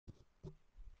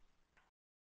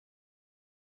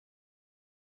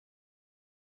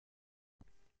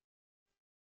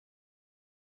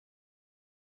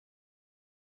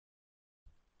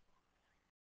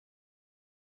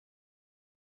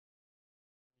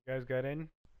You guys got in?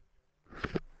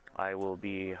 I will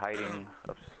be hiding.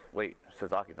 Wait,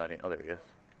 Suzaki's not in. Oh, there he is.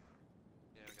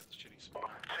 Yeah, we got the shitty spawn.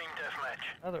 Team deathmatch.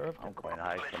 Another up. I'm going to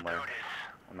hide Let's somewhere. do this.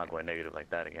 I'm not going negative like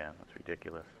that again. That's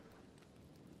ridiculous.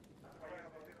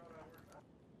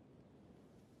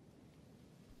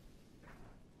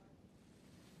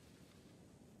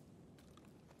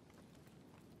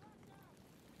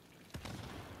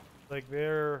 Like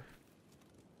they're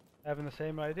having the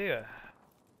same idea.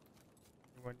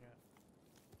 When you...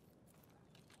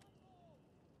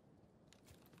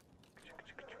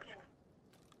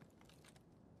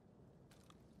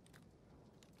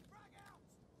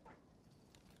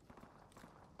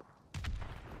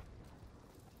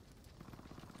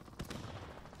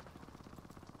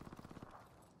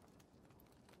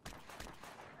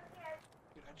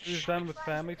 Dude, I just Who's shot done with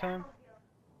family time?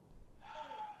 I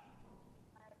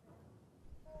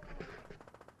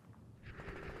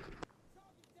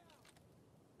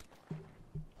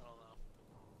don't know.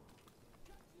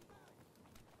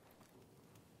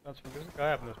 That's from this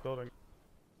guy up in this building.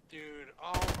 Dude,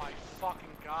 oh my fucking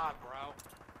god, bro.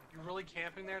 You really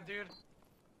camping there, dude?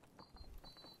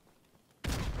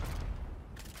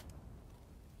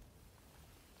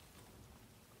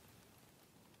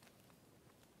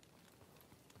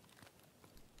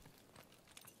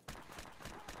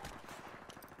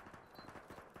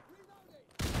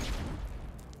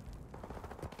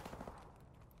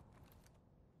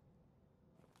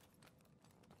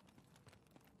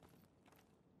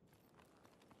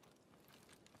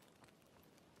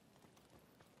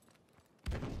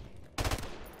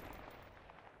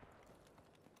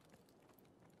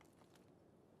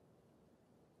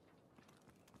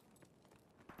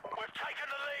 We've taken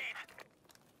the lead.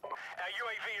 Our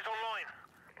UAV is online.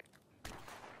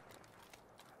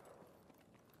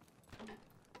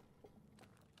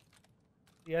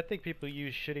 Yeah, I think people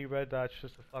use shitty red dots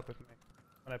just to fuck with me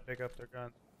when I pick up their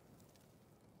guns.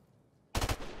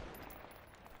 We've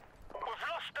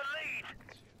lost the lead.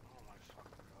 Oh my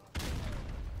fucking god.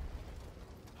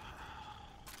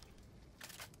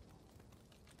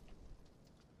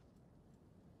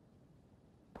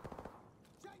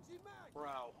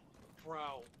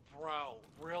 Bro,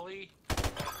 really?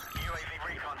 UAV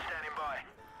recon standing by.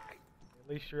 At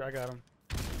least I got him.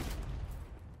 Get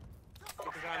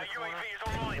the guy in Our the corner. UAV is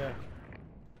online. Yeah.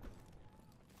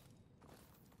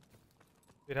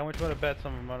 Dude, how much you want to bet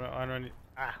some of them are underneath?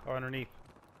 Are underneath.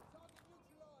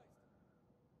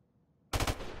 We've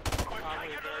Probably a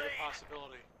taken the very good lead.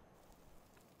 possibility.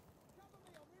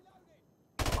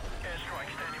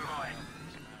 Airstrike standing by.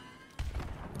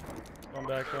 Going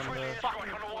back on Friendly the...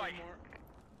 airstrike on the way.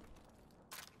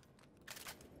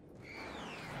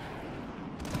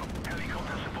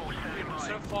 Helicopter support standing by.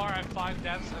 So far, I have 5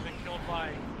 deaths. I've been killed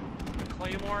by the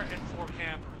Claymore and 4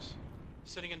 campers,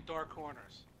 sitting in dark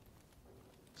corners.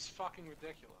 It's fucking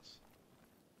ridiculous.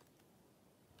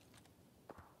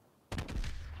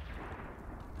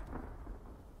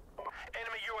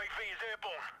 Enemy UAV is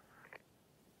airborne.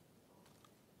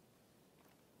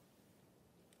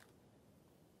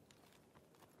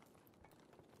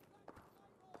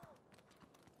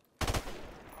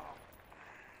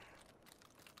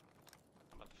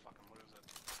 I'm about to fucking lose it.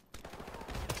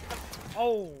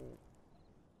 Oh!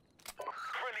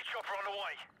 Friendly chopper on the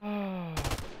way.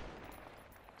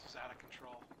 This is out of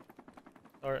control.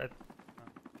 Alright.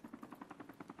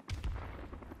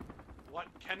 What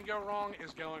can go wrong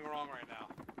is going wrong right now.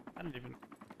 I didn't even...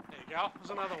 There you go.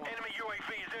 There's another one. Enemy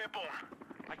UAV is airborne.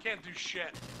 I can't do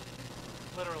shit.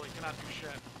 Literally cannot do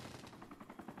shit.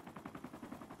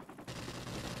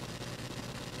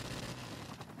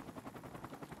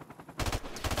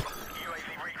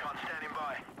 UAV recon standing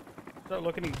by. Start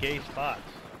looking in gay spots.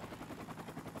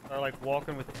 Start like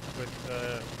walking with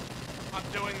I'm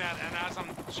doing that, and as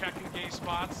I'm checking gay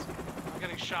spots, I'm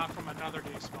getting shot from another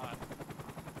gay spot.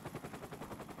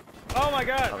 Oh my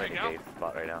god! I'm There in you a go. gate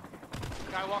spot right now.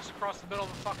 Guy walks across the middle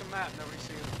of the fucking map. Nobody sees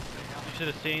him. There you You should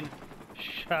have seen the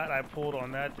shot I pulled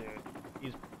on that dude.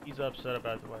 He's upset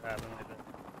about what happened like that.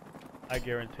 I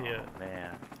guarantee it.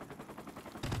 Man.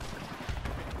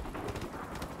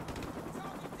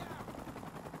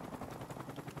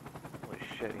 Holy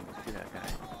shit, you can see that guy.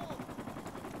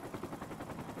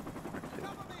 Let's see.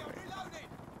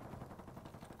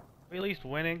 We at least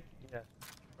winning? Yeah.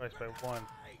 Twice by one.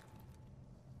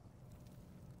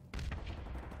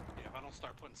 Yeah, if I don't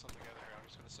start putting something together here, I'm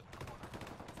just gonna sit in the corner.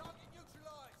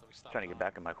 So we stop. Trying to get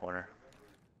back in my corner.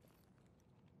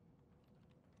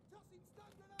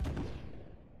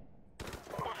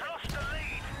 We've lost the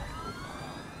lead.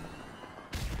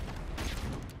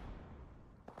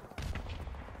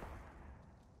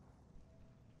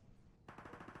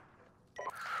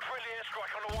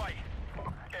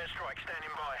 Airstrike standing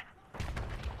by.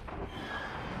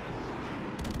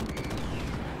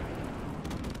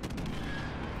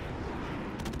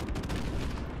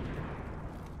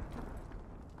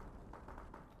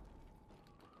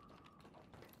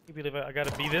 You believe I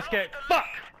gotta be this guy? Fuck!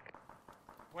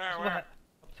 Where? Up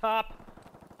top.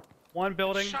 One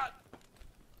building. Shot.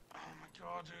 Oh my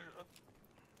god, dude.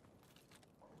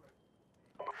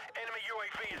 Enemy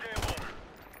UAV is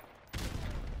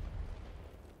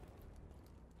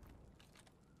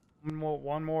airborne.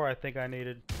 One more I think I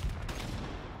needed.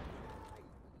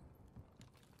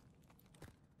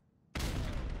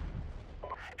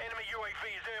 Enemy UAV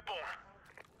is airborne.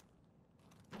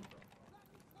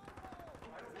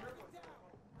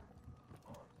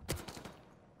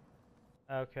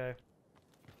 Okay.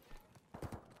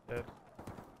 Good.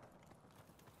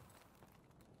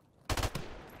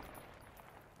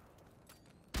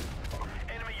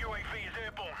 Enemy UAV is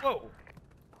airborne. Whoa!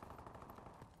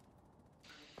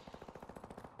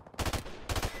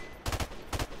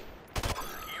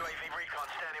 UAV recon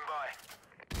standing by.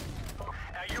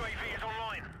 Our UAV is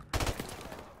online.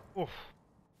 Oof.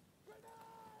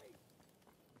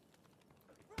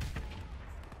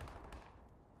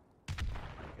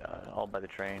 God, all by the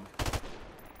train.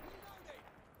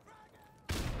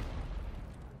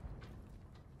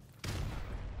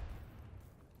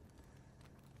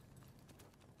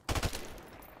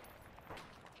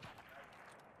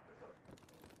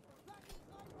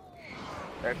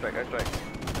 Airstrike, airstrike.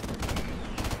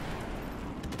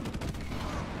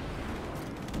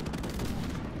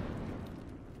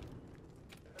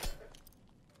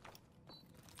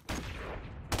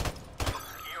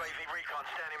 UAV recon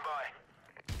standing by.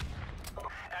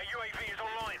 Our UAV is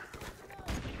online.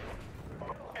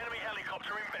 Enemy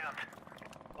helicopter inbound.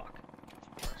 Fuck.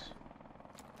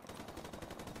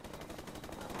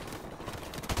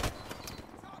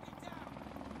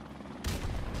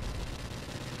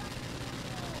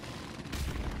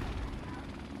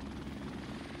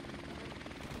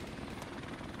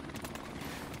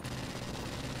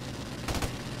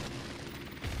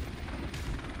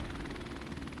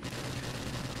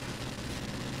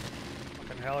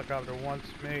 Fucking helicopter wants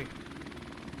me.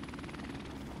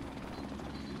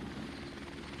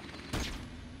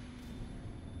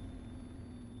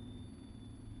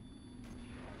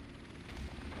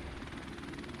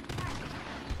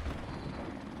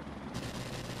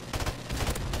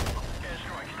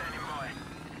 Airstrike standing by.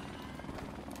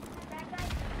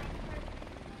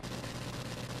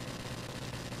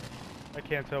 I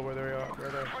can't tell where they are. Where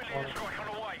they're Friendly on. airstrike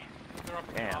on the way. They're up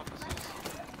in Damn. the offices.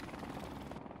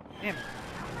 Damn it.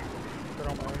 Put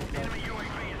on my own. Enemy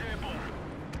UAV is airborne.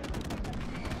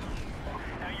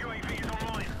 Our UAV is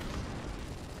online.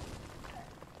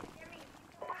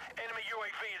 Enemy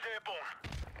UAV is airborne.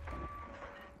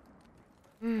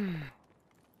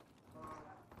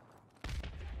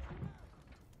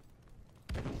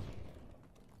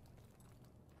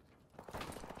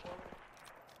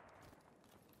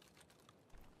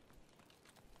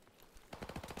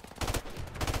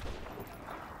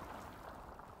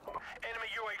 Enemy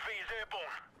UAV is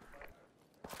airborne.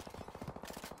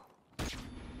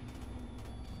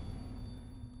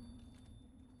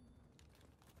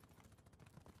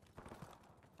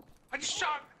 I just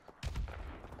shot.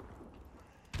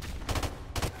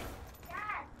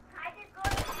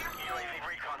 UAV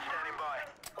recon standing by.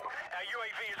 Our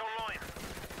UAV is online.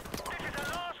 This is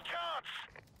our last chance.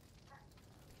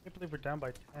 I can't believe we're down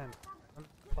by 10. I'm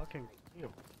fucking you.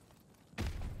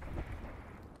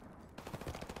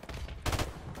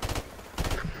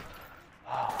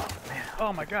 Oh man,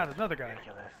 Oh my god, another guy.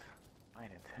 ridiculous. 9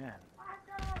 and 10.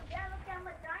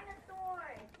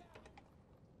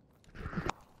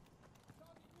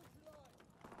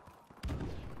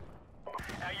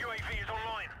 Our UAV is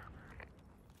online.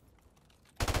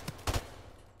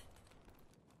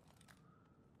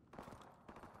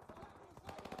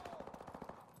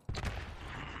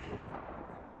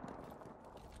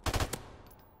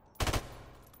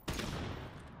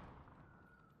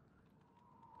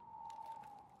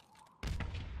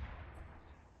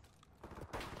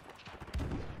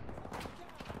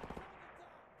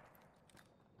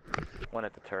 One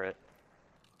at the turret.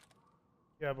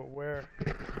 Yeah, but where?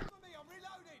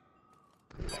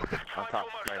 On top,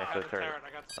 right I next got to the the turret. turret.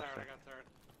 I got the turret. I got the turret.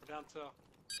 We're down two.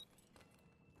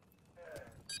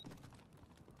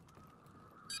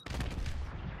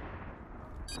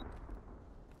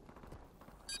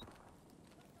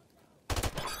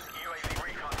 UAV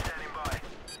recon standing by.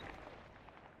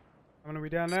 I'm gonna be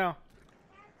down now.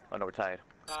 Oh no, we're tied.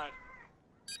 Alright.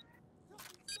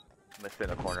 I'm gonna sit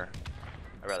in a corner.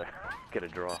 I'd rather get a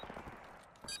draw.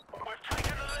 We've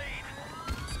taken the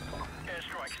lead.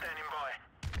 strike standing by.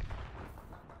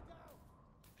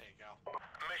 There you go.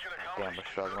 Mission Damn, accomplished.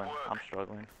 we're struggling. Good work. I'm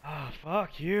struggling. Ah,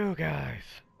 fuck you guys.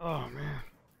 Oh man.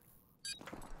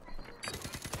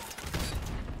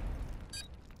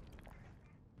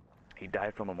 He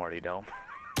died from a Marty Dome.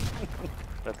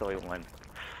 That's all he won.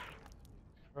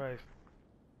 Christ.